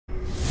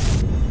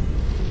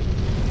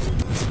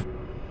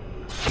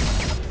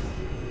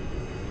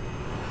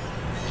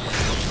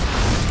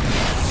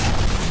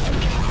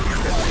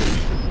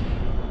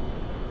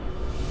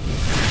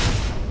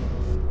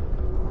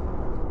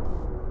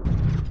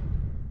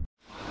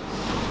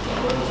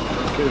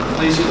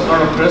Nice to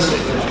start off, Chris.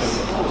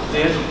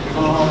 Dave, you're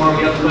going home or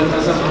get to it,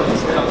 is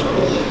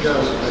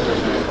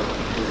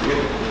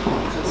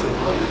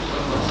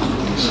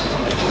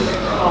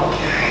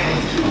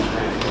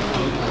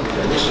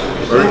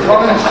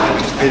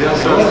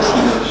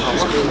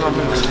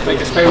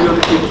it's very good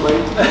to keep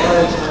playing.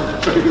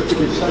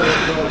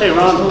 Hey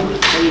Ron,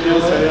 how you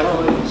doing today?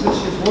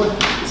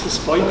 This is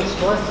Spike.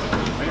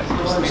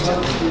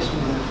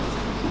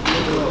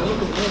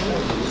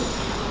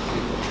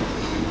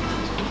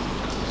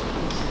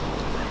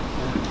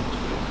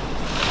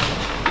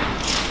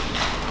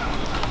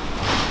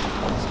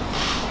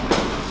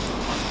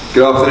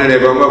 Good afternoon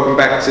everyone, welcome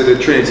back to the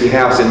Trinity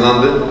House in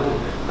London.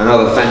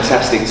 Another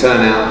fantastic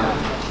turnout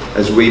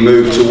as we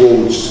move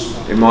towards,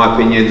 in my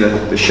opinion,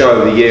 the show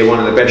of the year, one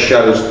of the best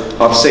shows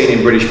I've seen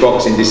in British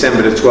boxing,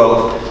 December the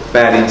 12th,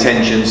 Bad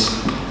Intentions,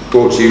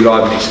 brought to you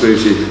live and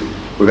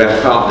exclusive with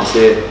our partners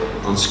here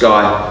on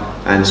Sky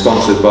and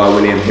sponsored by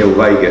William Hill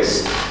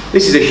Vegas.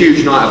 This is a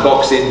huge night of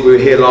boxing. We were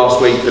here last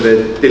week for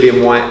the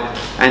Dillian Whyte,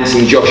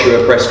 Anthony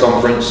Joshua press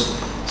conference.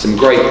 Some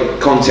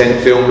great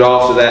content filmed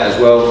after that as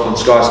well on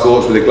Sky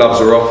Sports where the gloves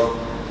are off.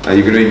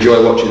 You're going to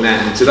enjoy watching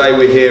that. And today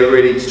we're here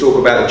really to talk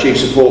about the chief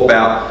support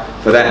bout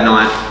for that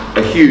night.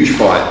 A huge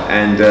fight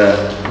and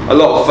a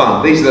lot of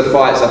fun. These are the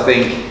fights I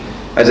think,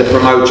 as a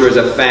promoter, as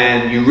a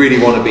fan, you really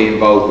want to be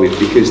involved with,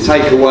 because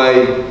take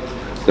away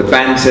the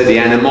banter, the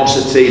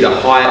animosity, the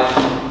hype,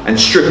 and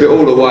strip it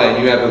all away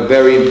and you have a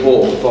very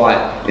important fight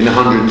in the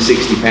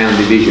 160-pound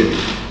division.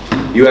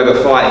 You have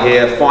a fight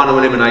here, final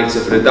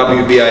eliminator for the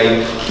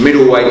WBA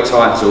middleweight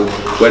title,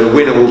 where the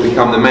winner will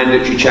become the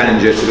mandatory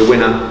challenger to the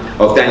winner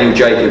of Daniel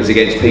Jacobs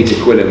against Peter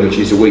Quillen, which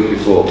is a week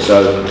before.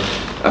 So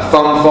a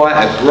fun fight,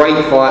 a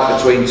great fight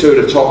between two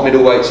of the top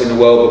middleweights in the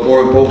world, but more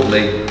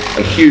importantly,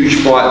 a huge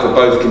fight for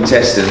both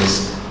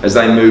contestants as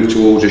they move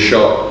towards a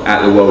shot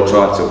at the world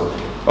title.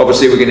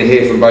 Obviously we're going to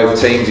hear from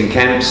both teams in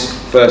camps.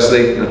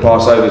 Firstly, I'm going to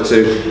pass over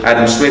to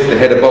Adam Smith, the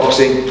head of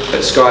boxing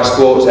at Sky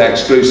Sports, our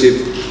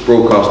exclusive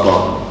broadcast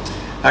partner.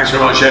 Thanks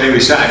very much, Eddie. We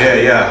sat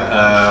here,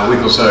 a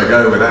week or so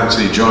ago with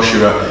Anthony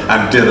Joshua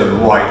and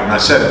Dillian Whyte, and I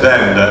said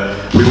then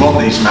that we want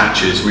these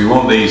matches. We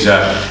want these,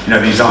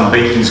 these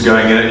unbeatens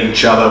going in at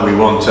each other. We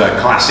want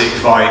classic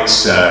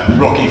fights.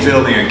 Rocky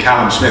Fielding and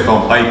Callum Smith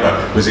on paper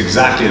was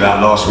exactly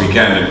that last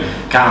weekend,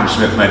 and Callum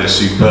Smith made a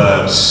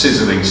superb,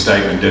 sizzling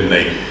statement, didn't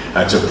he,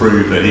 to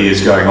prove that he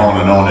is going on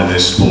in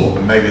this sport.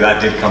 And maybe that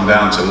did come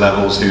down to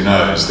levels. Who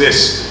knows?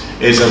 This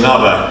is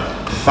another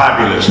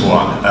fabulous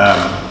one.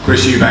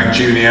 Chris Eubank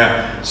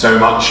Jr., so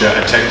much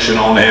attention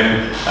on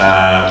him.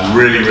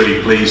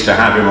 Really pleased to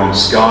have him on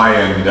Sky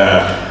and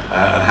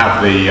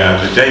have the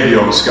debut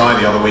on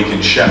Sky the other week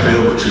in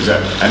Sheffield, which was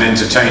an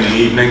entertaining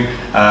evening.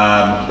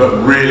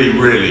 But really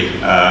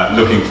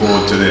looking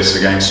forward to this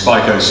against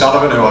Spike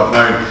O'Sullivan, who I've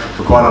known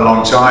for quite a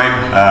long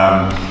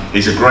time.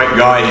 He's a great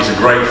guy, he's a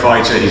great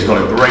fighter, he's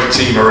got a great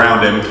team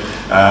around him.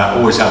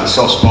 Always had a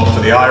soft spot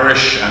for the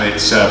Irish, and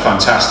it's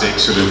fantastic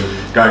sort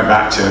of going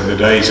back to the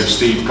days of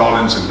Steve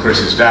Collins and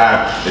Chris's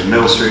dad in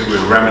Mill Street. We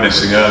were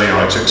reminiscing earlier.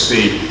 I took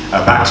Steve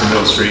back to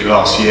Mill Street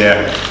last year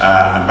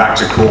and back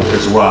to Cork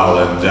as well,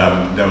 and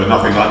there was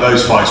nothing like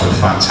those fights. Were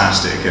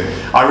fantastic, and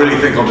I really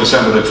think on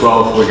December the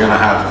 12th we're going to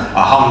have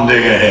a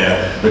humdinger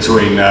here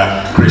between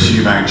Chris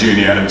Eubank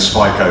Jr. and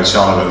Spike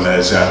O'Sullivan.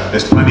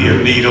 There's plenty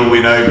of needle, we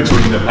know,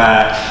 between the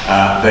pair.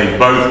 They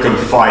both can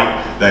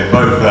fight. They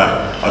both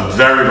are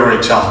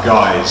very tough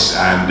guys,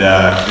 and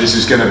this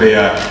is going to be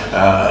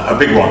a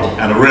big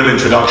one and a real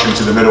introduction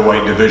to the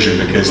middleweight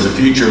division, because the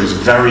future is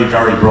very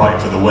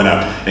bright for the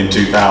winner in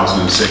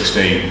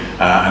 2016,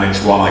 and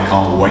it's one I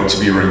can't wait to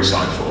be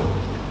ringside for.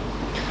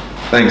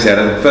 Thanks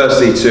Adam.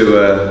 Firstly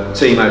to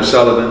Team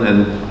O'Sullivan,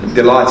 and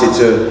delighted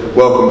to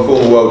welcome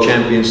former world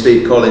champion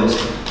Steve Collins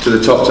to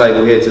the top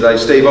table here today.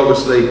 Steve,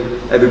 obviously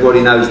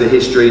everybody knows the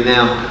history,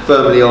 now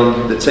firmly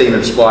on the team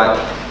of Spike,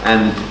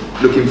 and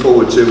looking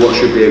forward to what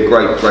should be a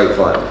great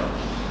fight.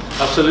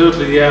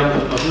 Absolutely,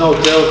 I've no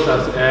doubt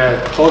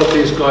that both of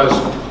these guys,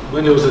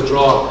 when there was a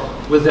draw,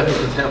 will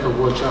definitely contend for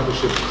World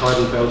Championship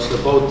title bouts.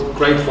 They're both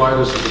great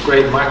fighters, it's a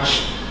great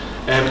match.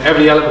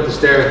 Every element is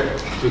there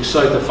to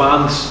excite the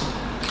fans.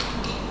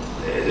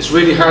 It's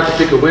really hard to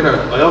pick a winner.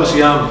 I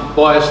obviously am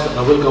biased, and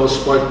I will go with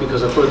Spike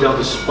because I put it down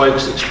to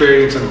Spike's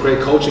experience and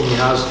great coaching he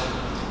has.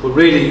 But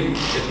really,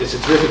 it's a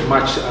terrific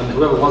match, and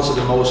whoever wants it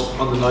the most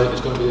on the night is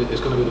going to be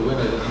the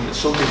winner, and it's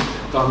something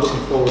that I'm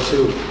looking forward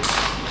to.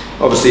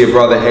 Obviously, your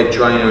brother, head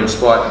trainer, and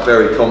Spike,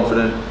 very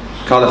confident,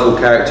 colourful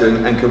character,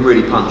 and can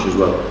really punch as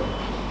well.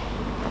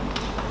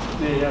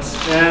 Yes.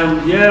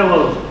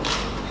 Well,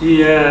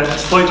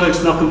 Spike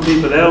likes knocking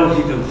people out.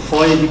 He can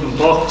fight, he can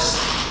box.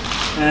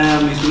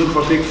 He's been looking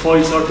for big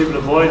fights. Other people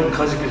avoid him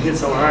because he can hit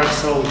so hard.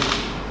 So,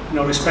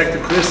 respect to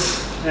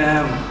Chris.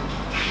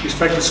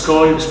 Respect the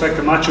Sky, respect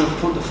the matchup,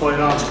 put the fight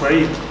on, it's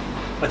great.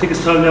 I think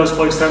it's time now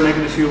Spike start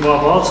making a few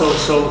bob also,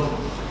 so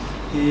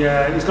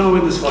he's going to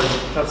win this fight.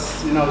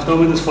 He's going to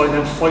win this fight and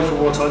then fight for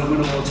world title,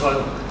 win a world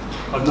title,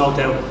 I've no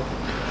doubt.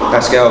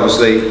 Pascal,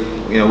 obviously,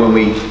 when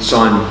we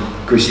signed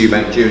Chris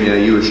Eubank Jr.,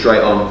 you were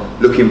straight on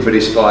looking for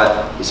this fight.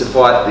 It's a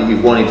fight that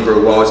you've wanted for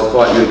a while. It's a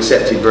fight you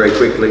accepted very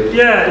quickly.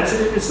 Yeah,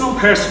 it's no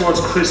curse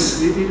towards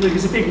Chris.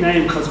 He's a big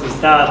name because of his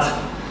dad.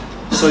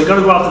 So you got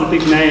to go after the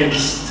big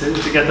names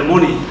to get the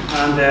money.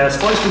 And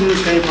Spike's been in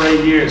this game for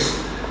 8 years.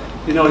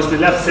 You know, he's been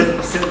left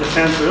sitting on the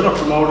fence with other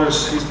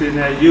promoters. He's been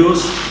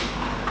used.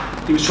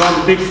 He was trying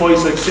the big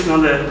fights, like sitting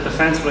on the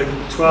fence for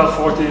like 12,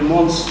 14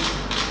 months.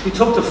 He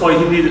took the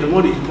fight, he needed the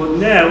money. But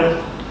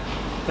now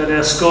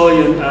that Sky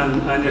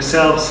and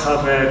yourselves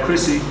have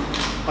Chrissy,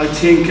 I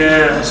think,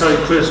 sorry,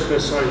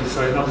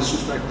 no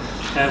disrespect.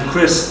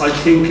 Chris, I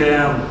think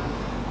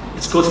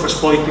it's good for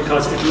Spike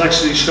because it will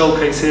actually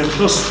showcase him.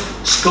 Plus,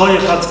 Sky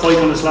have had Spike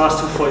on his last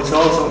 2 fights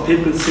also, and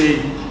people can see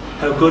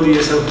how good he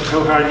is,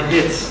 how hard he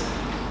hits.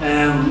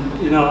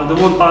 You know, and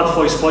the one bad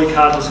fight Spike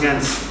had was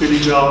against Billy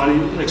Joe,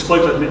 and like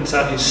Spike will admit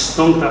himself, he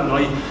stunk that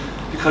night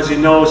because he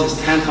knows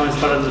he's 10 times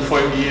better than the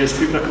fighter he is.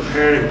 People are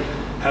comparing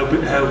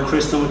how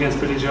Chris done against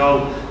Billy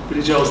Joe.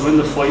 Billy Joe's win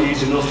the fight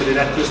easy enough that he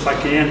let Chris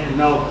back in, you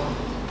know.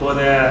 But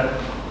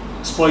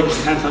Spike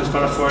is 10 times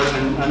better for it,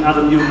 and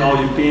Adam, you know,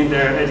 you've been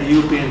there, Eddie,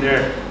 you've been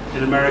there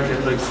in America,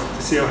 like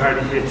to see how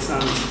hard he hits.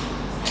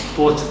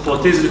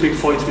 But these are the big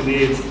fights we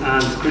need,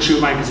 and Chris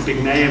Eubank is a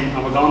big name,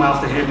 and we're going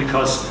after him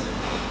because,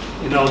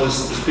 you know,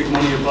 there's big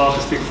money involved,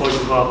 there's big fights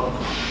involved.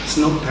 It's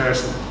an young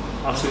person,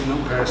 absolutely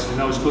young person. You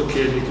know, he's a good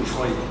kid, he can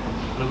fight,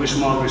 and I wish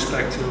him all the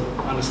respect too,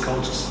 and his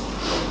coaches.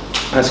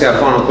 That's our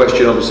final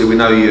question. Obviously, we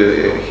know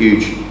you're a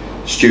huge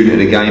student of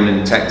the game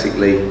and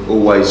tactically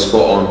always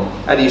spot on.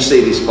 How do you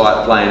see this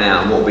fight playing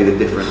out, and what will be the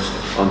difference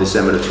on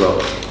December the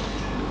 12th?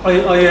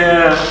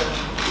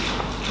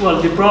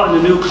 Well, they brought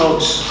in a new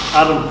coach,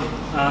 Adam,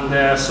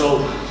 and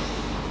so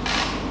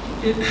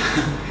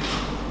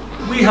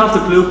we have the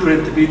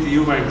blueprint to beat the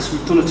Eubanks.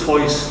 We've done it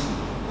twice,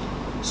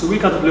 so we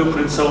got the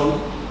blueprint. So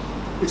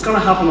it's going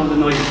to happen on the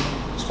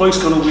night. Spike's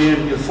going to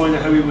win. You'll find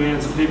out how he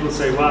wins, and people will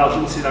say, "Wow, I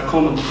didn't see that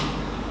coming."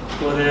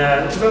 But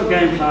it's about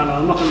game plan, and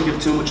I'm not going to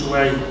give too much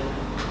away.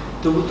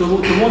 The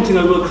one thing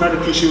I will credit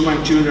Chris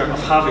Eubank Jr.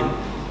 of having,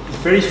 he's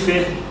very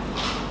fit,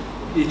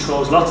 he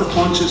throws lots of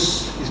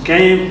punches, his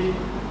game,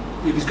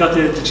 he's got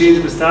the genes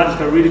of his dad, he's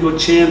got a really good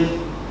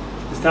chin,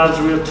 his dad's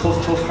a real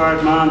tough,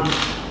 hard man.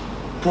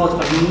 But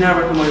I've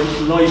never in my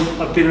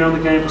life, I've been around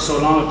the game for so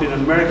long, I've been in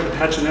America, the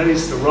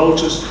Petronellis, the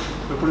Roaches,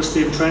 my brother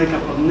Steve training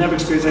camp, I've never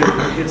experienced anything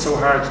that hit so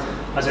hard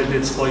as I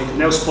did Spike.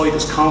 Now Spike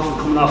is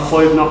confident, coming off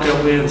 5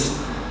 knockout wins.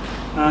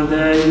 And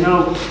you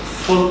know,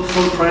 full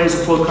praise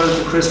and full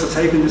credit to Chris for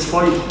taking this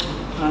fight,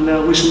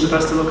 and wish him the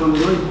best of luck on the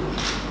night.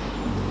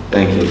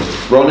 Thank you.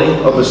 Ronnie,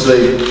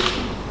 obviously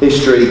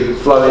history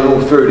flowing all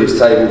through this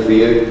table for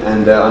you,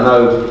 and I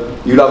know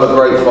you love a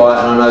great fight,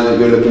 and I know that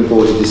you're looking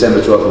forward to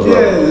December 12th as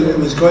well. Yeah, it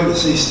was great to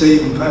see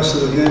Steve and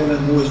Pastor again, and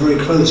I'm always very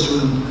close to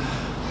him.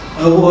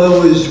 I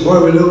always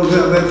worry a little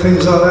bit about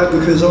things like that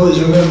because I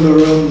always remember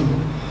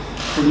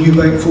when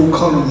Eubank fought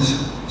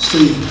Collins,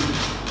 Steve.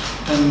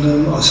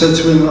 And I said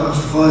to him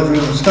after 5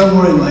 rounds, "Don't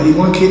worry, mate, he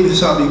won't keep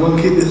this up,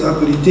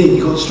 but he did, he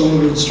got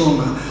stronger and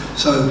stronger."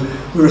 So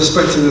we're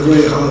expecting a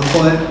very hard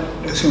fight.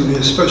 It's going to be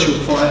a special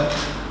fight.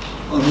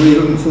 I'm really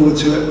looking forward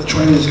to it. The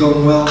training's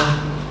gone well.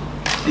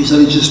 He's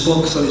only just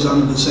boxed, so he's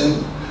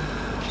 100%.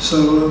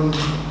 So,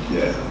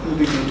 yeah, it'll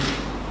be good.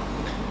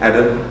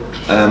 Adam,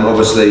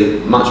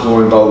 obviously much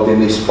more involved in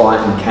this fight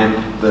and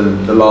camp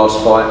than the last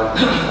fight.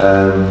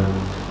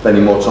 Plenty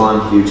more time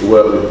for you to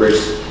work with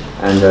Chris,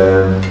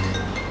 and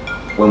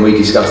when we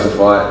discussed the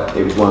fight,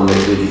 it was one that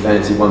you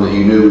fancied, one that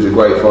you knew was a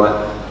great fight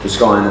for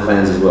Sky and the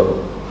fans as well.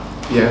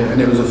 Yeah,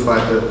 and it was a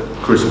fight that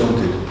Chris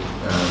wanted.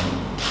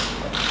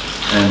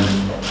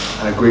 And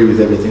I agree with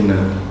everything that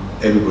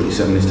everybody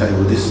said on this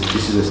table. This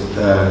is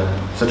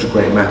such a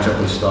great matchup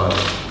with style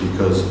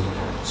because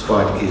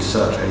Spike is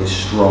such a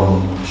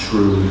strong,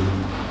 shrewd,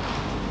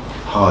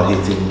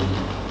 hard-hitting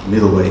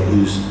middleweight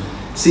who's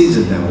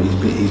seasoned now.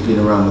 He's been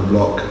around the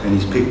block and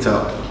he's picked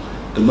up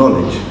the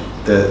knowledge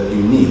that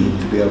you need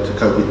to be able to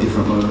cope with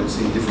different moments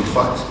in different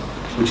fights,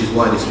 which is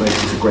why this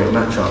makes this a great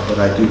matchup. But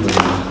I do believe,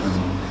 and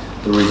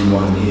the reason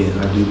why I'm here,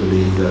 I do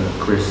believe that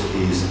Chris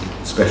is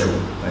special.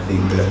 I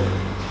think that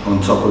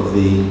on top of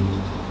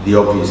the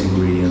obvious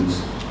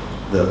ingredients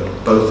that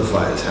both the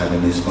fighters have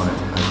in this fight,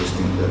 I just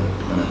think that,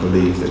 and I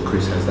believe that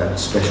Chris has that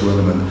special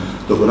element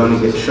that will only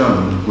get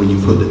shown when you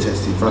put the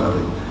test in front of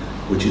him,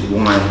 which is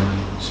why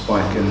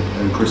Spike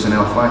and Chris are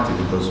now fighting,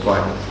 because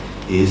Spike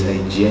is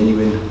a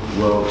genuine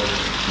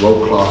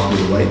world-class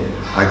middleweight.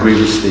 I agree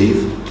with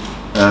Steve.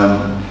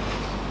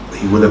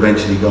 He will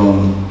eventually go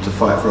on to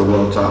fight for a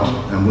world title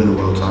and win a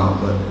world title,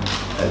 but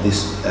at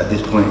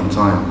this point in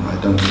time, I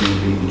don't see him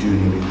beating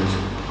Junior because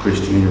Chris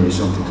Jr. is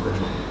something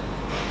special.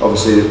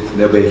 Obviously,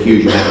 there'll be a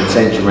huge amount of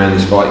tension around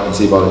this fight. You can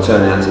see by the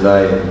turnout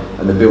today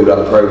and the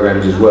build-up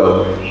programs as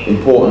well.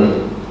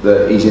 Important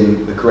that he's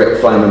in the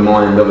correct frame of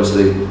mind,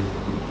 obviously,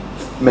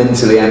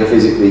 mentally and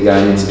physically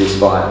going into this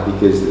fight,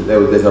 because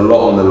there's a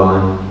lot on the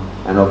line,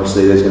 and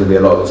obviously there's going to be a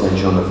lot of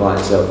tension on the fight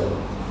itself.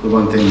 The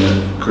one thing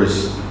that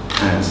Chris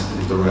has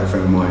is the right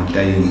frame of mind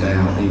day in, day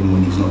out, even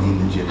when he's not in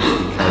the gym.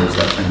 He carries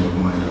that frame of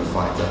mind of a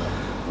fighter,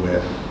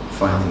 where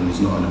fighting is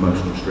not an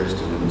emotional stress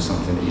to him, it's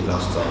something that he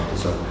lusts after.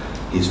 So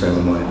his frame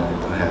of mind,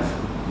 I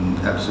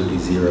have absolutely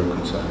zero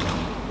concern.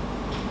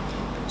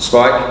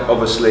 Spike,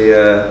 obviously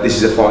this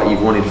is a fight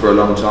you've wanted for a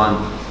long time.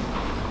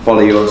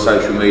 Follow you on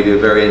social media,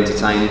 very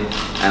entertaining,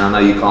 and I know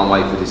you can't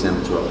wait for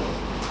December 12th.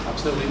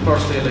 Absolutely.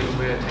 Personally, I'd like to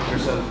thank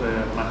yourself,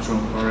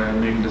 Matchroom, for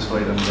making this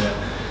fight, and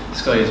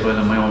Sky as well,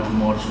 and my own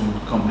promotion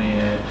company,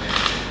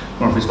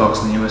 Murphy's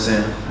Boxing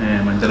USA.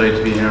 I'm delighted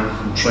to be here.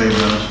 I'm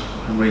thriving on it.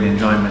 I'm really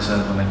enjoying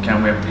myself, and I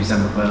can't wait for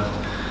December 12th.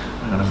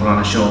 I'm going to put on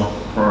a show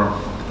for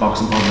the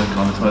boxing public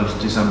on the 12th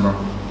of December.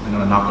 I'm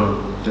going to knock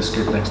out this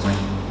kid next night.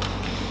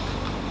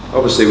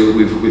 Obviously,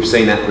 we've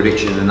seen that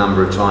prediction a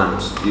number of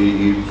times.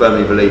 You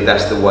firmly believe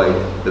that's the way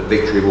that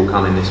victory will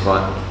come in this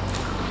fight?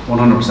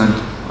 100%.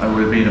 I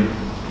will beat him,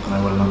 and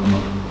I will knock him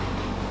out.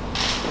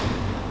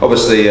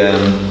 Obviously,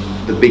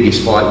 the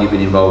biggest fight you've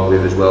been involved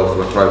with as well,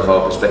 from a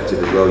profile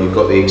perspective as well. You've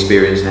got the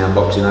experience now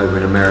boxing over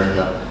in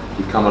America.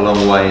 You've come a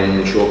long way in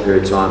a short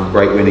period of time.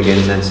 Great win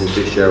against Anthony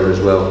Fitzgerald as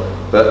well.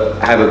 But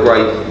have a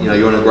great,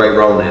 you're on a great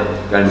roll now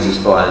going into this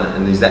fight,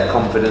 and is that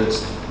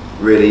confidence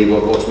really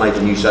what's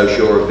making you so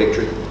sure of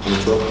victory on the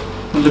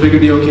 12th? Well, the bigger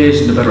the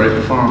occasion, the better I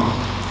perform.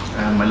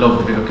 I love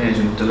the big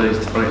occasion, the lights,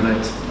 the bright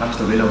lights.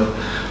 Absolutely love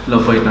it.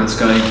 Love fighting on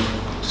Sky.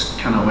 Just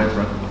cannot wait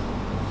for it.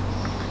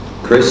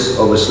 Chris,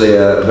 obviously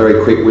a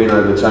very quick win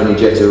over Tony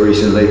Jetta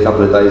recently, a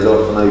couple of days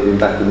off. I know you've been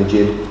back in the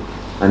gym,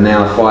 and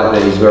now a fight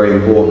that is very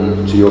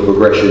important to your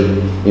progression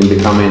in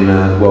becoming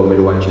world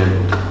middleweight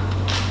champion.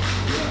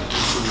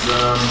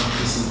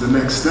 This is the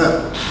next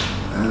step,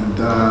 and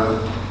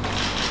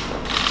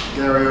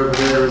Gary over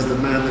there is the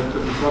man they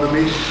put in front of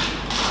me.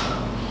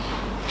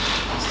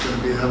 It's going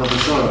to be a hell of a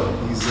show.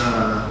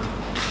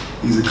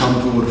 He's a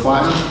come forward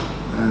fighter,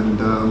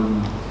 and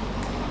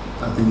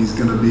I think he's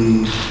going to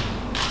be.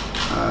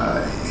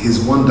 His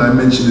one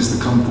dimension is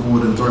to come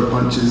forward and throw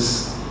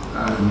punches,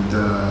 and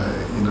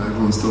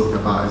everyone's talking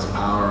about his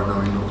power and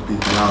how he knocks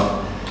people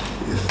out.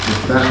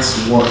 If that's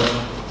what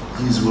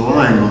he's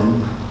relying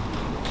on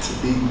to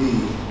beat me,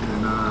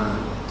 then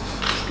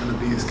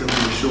it's going to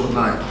be a short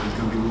night. He's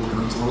going to be walking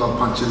onto a lot of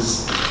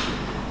punches,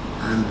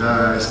 and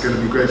it's going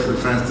to be great for the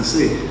fans to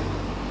see.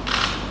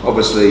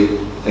 Obviously,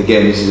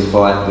 again, this is a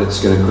fight that's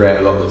going to create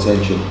a lot of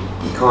attention.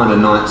 The kind of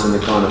nights and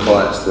the kind of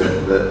fights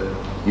that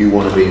you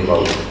want to be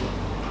involved in.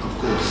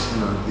 Of course,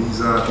 these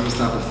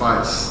type of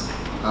fights,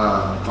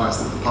 fights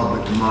that the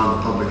public demand,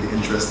 the public are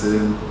interested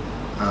in.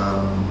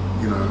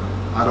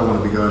 I don't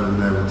want to be going in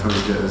there with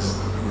Tony Jetters.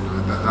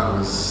 That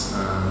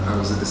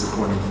was a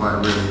disappointing fight,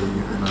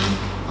 really.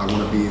 I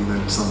want to be in there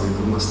with somebody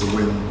that wants to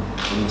win,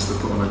 that wants to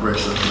put on a great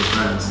show for the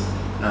fans,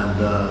 and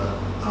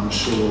I'm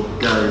sure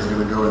Gary's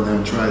going to go in there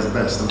and try his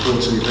best.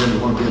 Unfortunately, then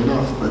it won't be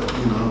enough, but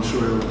I'm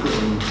sure he'll put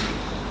on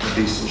a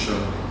decent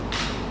show.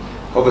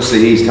 Obviously,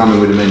 he's coming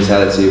with a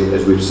mentality,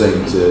 as we've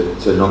seen,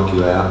 to knock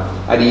you out.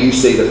 How do you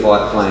see the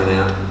fight playing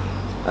out?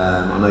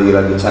 I know you'll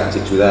have your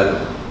tactics with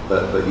Adam,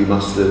 but you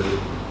must have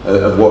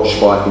watched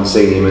Spike and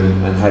seen him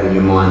and had in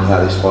your mind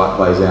how this fight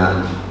plays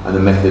out and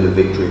the method of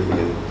victory for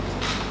you.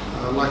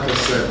 Like I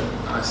said,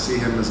 I see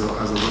him as a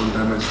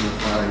one-dimensional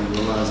fighter. He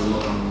relies a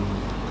lot on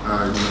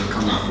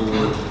coming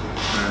forward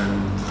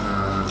and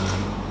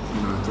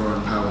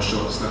throwing power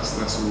shots.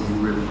 That's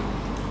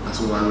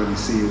all I really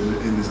see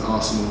in this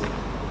arsenal.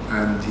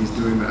 And he's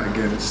doing that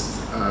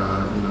against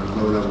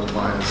low-level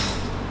fighters.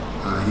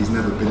 He's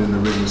never been in the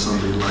ring with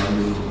somebody like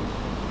me,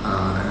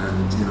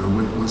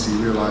 and once he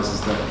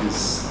realizes that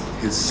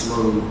his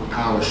slow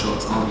power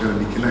shots aren't going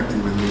to be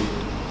connecting with me,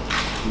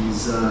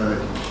 he's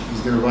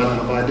going to run out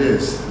of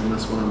ideas, and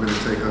that's what I'm going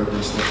to take over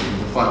and stop him.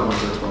 The fight won't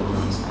go 12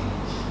 rounds.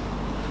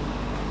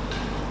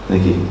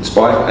 Thank you.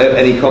 Spike,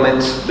 any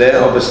comments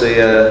there? Obviously,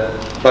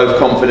 both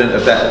confident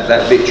of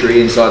that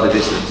victory inside the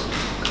distance.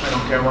 I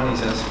don't care what he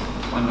says.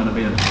 I'm going to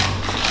beat him.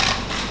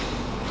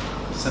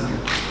 Simple.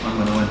 I'm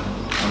going to win.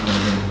 I'm going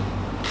to beat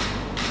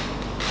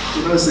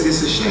him.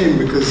 It's a shame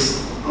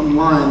because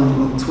online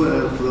on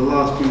Twitter for the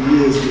last few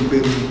years you've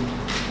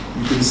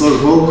been so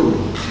vocal.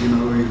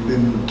 You've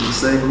been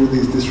saying all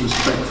these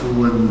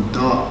disrespectful and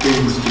dark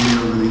things to me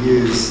over the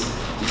years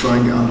to try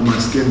and get under my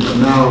skin. But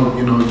now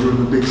you're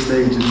on the big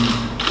stage and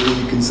all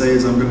you can say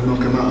is I'm going to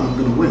knock him out and I'm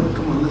going to win.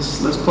 Come on, let's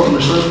put on a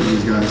show for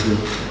these guys here.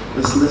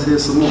 Let's hear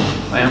some more.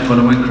 I am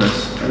going to win,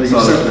 Chris. I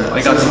said that.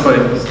 I got the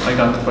fight. I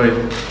got the fight.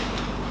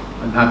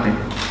 I'm happy.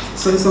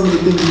 Say some of the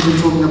things you've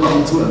been talking about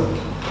on Twitter.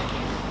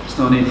 There's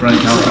no need for any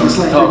talk. It's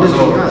like you're a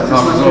different guy. It's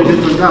like you're a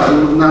different guy.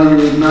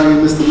 Now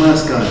you're Mr.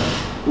 Nice Guy.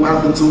 What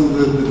happened to all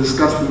the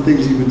disgusting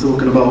things you've been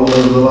talking about all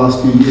over the last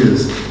few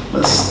years?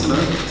 Let's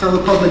tell the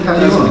public how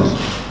you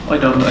are. I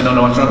don't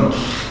know what's wrong.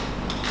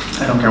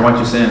 I don't care what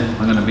you're saying.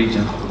 I'm going to beat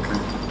you.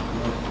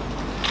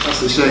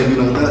 That's a shame,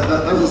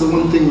 that was the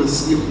one thing with,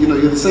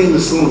 you're the same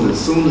as Saunders.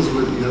 Saunders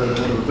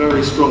had a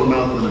very strong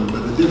mouth on him,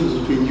 but the difference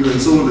between you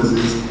and Saunders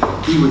is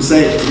he would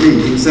say it to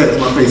me, he would say it to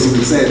my face, he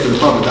would say it to the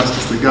public. That's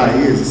just the guy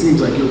he is. It seems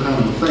like you're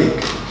kind of a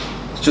fake.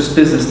 It's just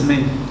business to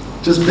me.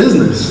 just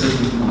business.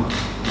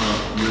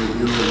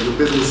 Your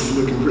business is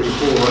looking pretty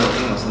poor right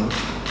now, son.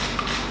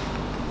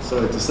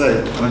 Sorry to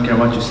say. I don't care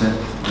what you say,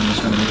 I'm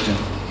just going to beat you.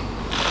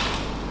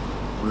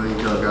 Well, there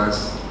you go,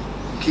 guys.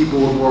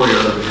 Keyboard warrior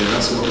over here.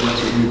 That's what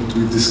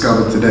we've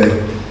discovered today.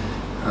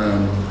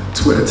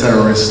 Twitter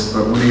terrorist,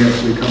 but when he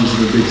actually comes to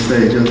the big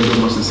stage, he hasn't got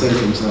much to say for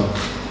himself.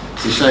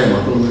 It's a shame.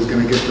 I thought he was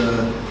going to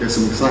get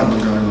some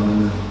excitement going on,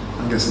 and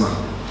I guess not.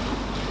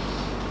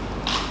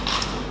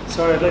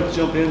 Sorry, I'd like to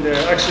jump in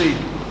there. Actually,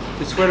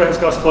 the Twitter has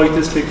got Spike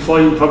this big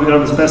fight, probably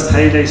got his best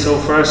payday so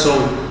far. So,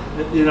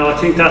 you know, I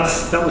think that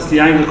was the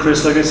angle,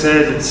 Chris. Like I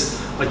said,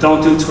 I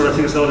don't do Twitter. I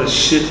think it's a lot of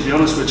shit, to be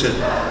honest with you.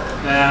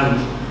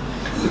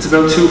 It's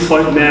about two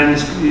fighting men.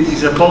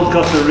 He's both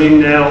got to the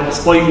ring now.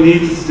 Spike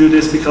needed to do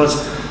this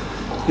because,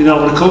 you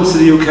know, when it comes to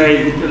the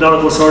UK, a lot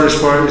of us Irish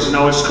fighters, you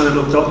know, it's kind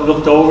of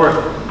looked over,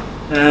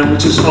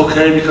 which is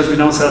okay because we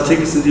don't sell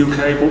tickets in the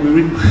UK. But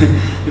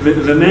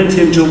if it meant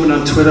him jumping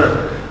on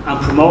Twitter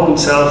and promote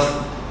himself,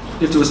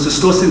 if there was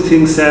disgusting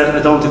things said,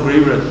 I don't agree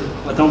with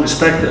it. I don't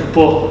respect it.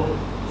 But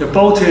you're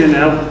both here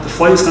now. The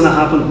fight's going to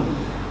happen,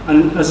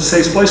 and as I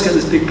say, Spike's getting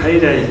this big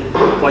payday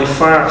by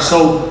far.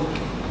 So,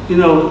 you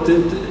know,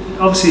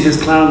 obviously his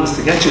plan was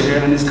to get you here,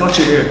 and he's got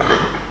you here.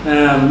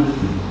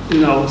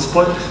 You know,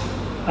 Spike.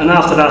 And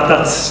after that,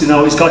 that's, you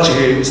know, he's got you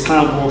here. His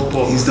plan worked,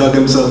 but he's dug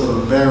himself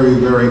a very,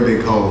 very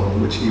big hole,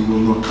 which he will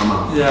not come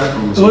out. Yeah.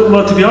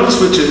 Well, to be honest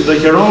with you,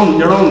 like your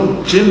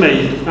own gym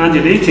mate,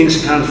 Andy Lee,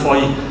 thinks you can't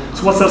fight.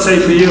 So what's that say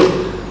for you?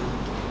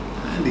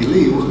 Andy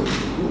Lee,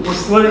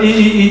 well,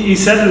 he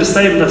said in a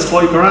statement that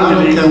Spike or Andy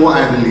Lee. I don't care what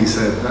Andy Lee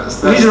said.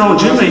 That's he's your own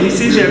gym mate. He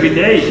sees you every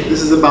day.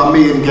 This is about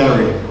me and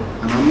Gary,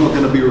 and I'm not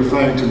going to be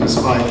referring to him as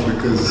Spike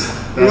because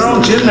your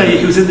own gym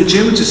mate who's in the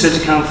gym just said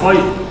you can't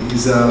fight.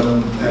 He's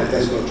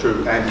that's not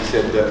true. Andy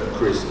said that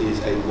Chris is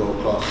a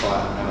world-class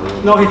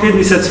fighter. No, he didn't.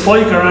 He said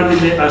Spike or Andy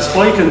Lee,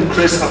 Spike and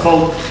Chris are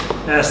both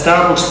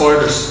Starbucks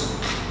fighters.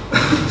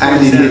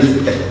 Andy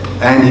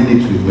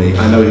lives with me.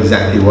 I know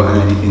exactly what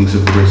Andy thinks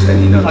of Chris,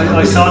 and he knows.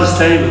 I saw the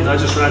statement. I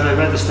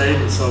read the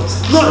statement. So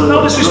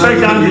no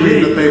disrespect to Andy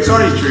Lee.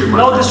 Sorry,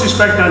 no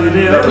disrespect to Andy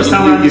Lee. You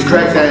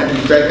dragged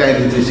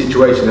Andy into the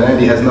situation, and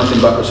Andy has nothing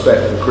but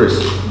respect for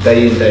Chris,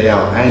 day in, day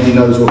out. Andy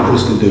knows what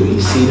Chris can do.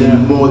 He's seen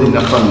him more than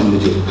enough times in the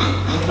gym.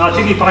 No, I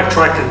think he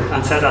backtracked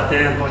and said that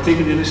then, but I think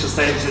in the initial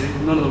stage he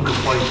said none of them could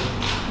fight.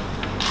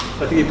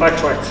 I think he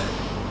backtracked.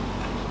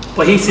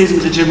 But he sees him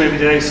in the gym every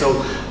day,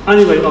 so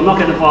anyway, I'm not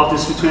getting involved.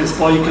 This between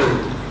Spike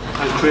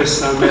and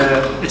Chris, and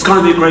it's going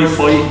to be a great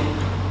fight.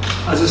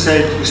 As I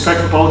said,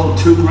 respect for both of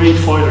them, two great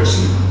fighters,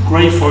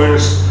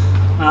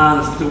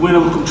 and the winner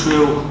will come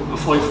through and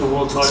fight for the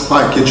world title.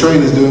 Spike, your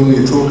trainer's doing what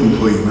you're talking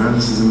for you, man.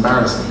 This is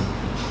embarrassing.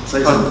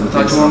 Say something. I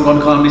thought you weren't going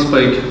to call me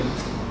Spike.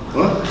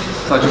 What? I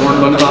thought you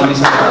weren't going to call me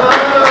Spike.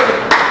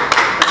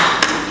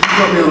 You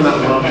got me on that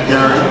one,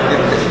 Gary.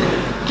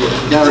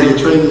 Gary, your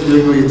trainer's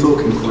doing what you're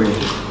talking for you.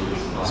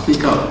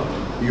 Speak up.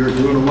 You're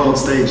on a world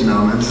stage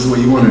now, man. This is what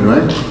you wanted,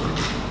 right?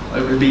 I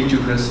will beat you,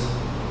 Chris.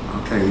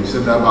 Okay, you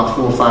said that about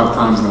 4 or 5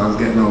 times now. I was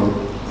getting old.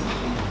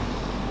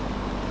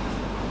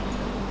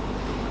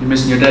 You're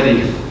missing your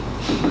daddy.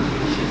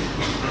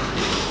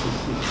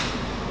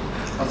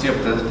 What's he up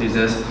to these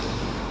days?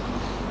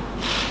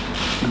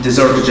 He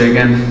deserted you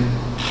again.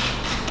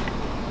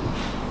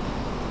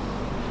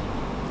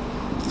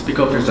 Speak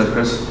up for yourself,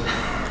 Chris.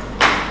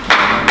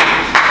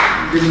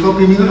 Did you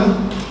copy me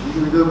now?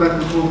 You're gonna go back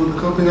and forth with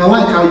the copying. I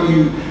like how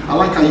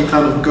you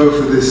kind of go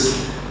for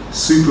this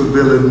super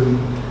villain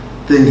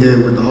thing here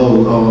with the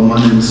whole, oh, my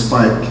name's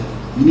Spike.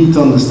 You need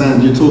to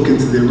understand, you're talking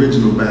to the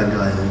original bad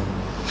guy here.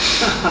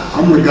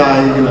 I'm the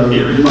guy, you know,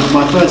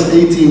 my first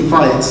 18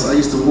 fights, I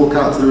used to walk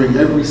out to the ring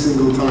every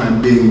single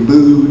time, being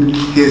booed,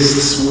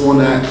 hissed,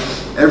 sworn at,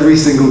 every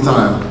single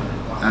time.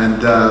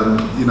 And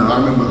you know, I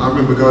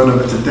remember going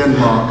over to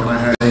Denmark, and I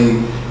had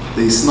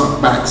they snuck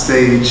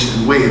backstage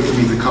and waited for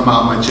me to come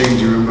out of my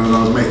changing room when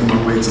I was making my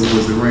way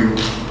towards the ring.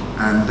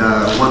 And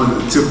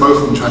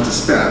both of them tried to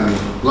spit at me.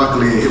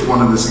 Luckily, it hit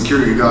one of the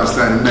security guards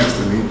standing next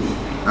to me.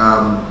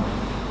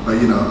 But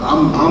you know,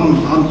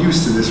 I'm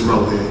used to this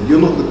role here.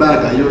 You're not the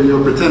bad guy. You're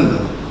a pretender.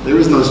 There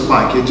is no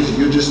Spike.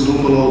 You're just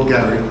normal old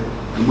Gary.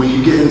 And when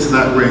you get into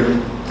that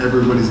ring,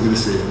 everybody's gonna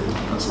see it.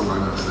 That's all I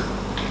gotta say.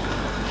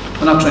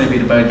 I'm not trying to be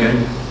the bad guy.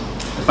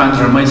 The fans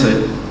are on my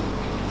side.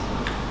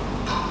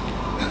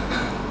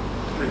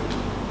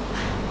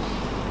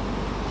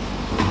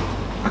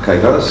 Okay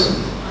guys,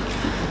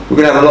 we're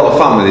going to have a lot of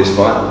fun with this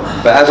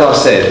fight, but as I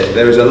said,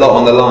 there is a lot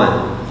on the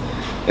line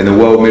in the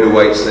world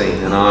middleweight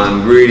scene, and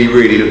I'm really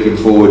looking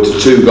forward to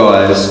two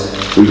guys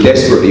who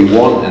desperately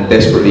want and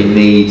desperately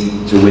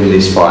need to win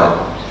this fight.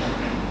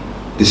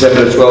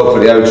 December the 12th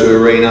at the O2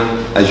 Arena,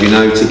 as you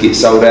know, tickets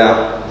sold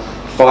out.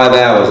 5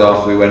 hours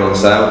after we went on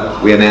sale,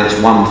 we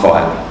announced one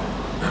fight.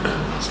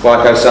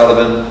 Spike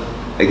O'Sullivan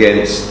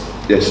against,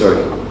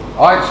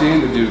 I actually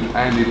interviewed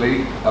Andy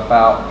Lee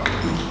about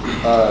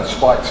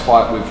Spike's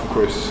fight with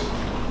Chris,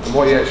 and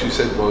what he actually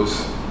said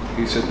was,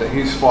 he said that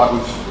his fight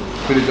with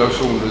Billy Joe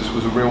Saunders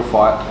was a real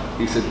fight.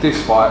 He said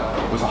this fight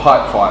was a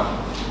hype fight.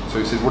 So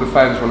he said, what do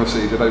fans want to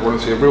see? Do they want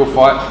to see a real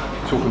fight,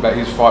 talking about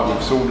his fight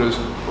with Saunders,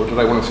 or do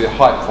they want to see a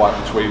hype fight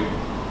between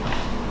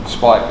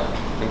Spike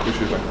and Chris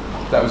Eubank?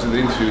 That was in the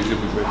interview he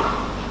did with me.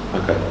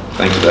 Okay,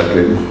 thanks for that,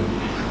 Clinton.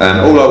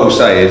 All I will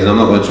say is, and I'm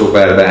not going to talk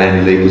bad about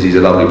Andy Lee because he's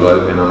a lovely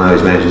bloke and I know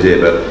his manager's here,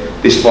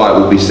 but this fight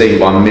will be seen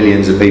by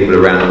millions of people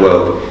around the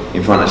world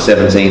in front of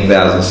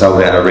 17,000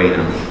 sold out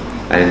arena,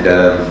 and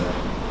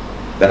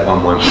that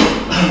one won't.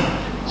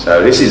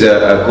 So this is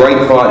a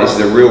great fight, this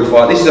is a real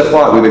fight, this is a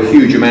fight with a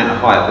huge amount of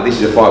hype, but this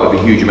is a fight with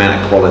a huge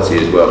amount of quality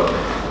as well.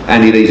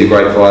 Andy Lee's a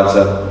great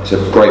fighter, it's a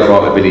great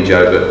fight with Billy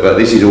Joe, but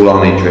this is all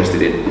I'm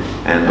interested in,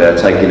 and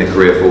taking the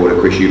career forward of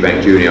Chris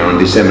Eubank Jr. on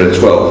December the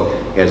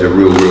 12th, he has a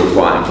real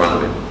fight in front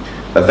of him.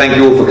 Thank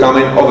you all for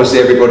coming. Obviously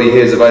everybody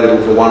here is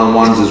available for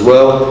one-on-ones as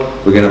well.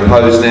 We're going to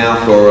pose now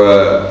for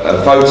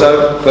a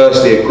photo.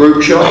 Firstly a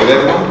group shot of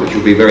everyone, which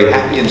will be very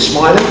happy and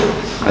smiling,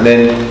 and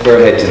then for a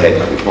head-to-head,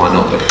 which might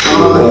not, but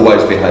we'll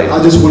always behave.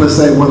 I just want to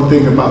say one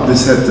thing about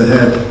this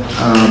head-to-head.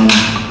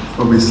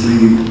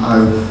 Obviously,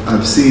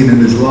 I've seen in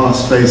his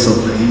last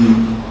face-off that he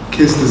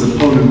kissed his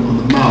opponent on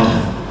the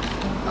mouth.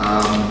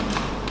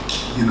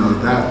 You know,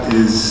 that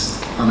is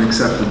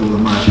unacceptable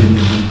in my opinion,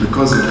 and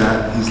because of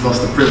that, he's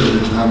lost the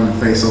privilege of having a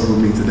face-off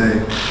with me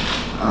today.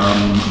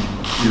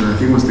 You know, if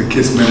he wants to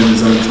kiss men in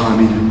his own time,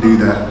 he can do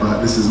that, but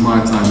this is my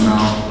time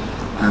now.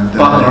 And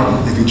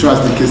if he tries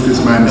to kiss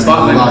this man, it's the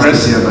last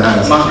kiss he ever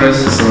has. So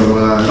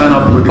we're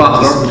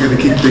going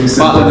to keep things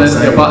simple and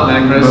say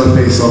no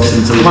face-offs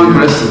until we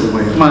get to the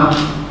way. Come on.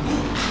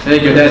 Hey,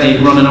 your daddy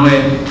running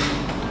away.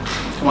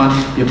 Come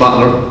on, you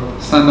battler.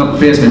 Stand up and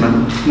face me,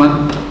 man. Come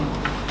on.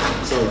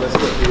 So let's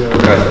get the...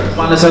 Okay. Come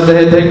on, let's have the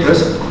head thing,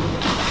 Chris.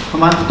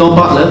 Come on, don't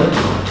battle it.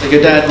 Like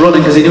your dad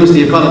running because he knew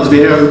Steve Collins would be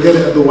here. We'll get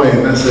it out of the way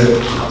and that's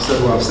it. I've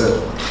said what I've said.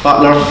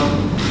 Battler.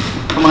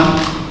 Come on.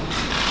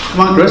 Come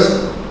on,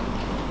 Chris.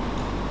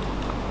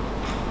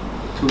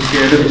 Too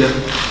scared, didn't you?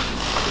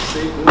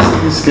 See,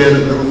 you're scared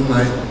of the whole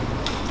night.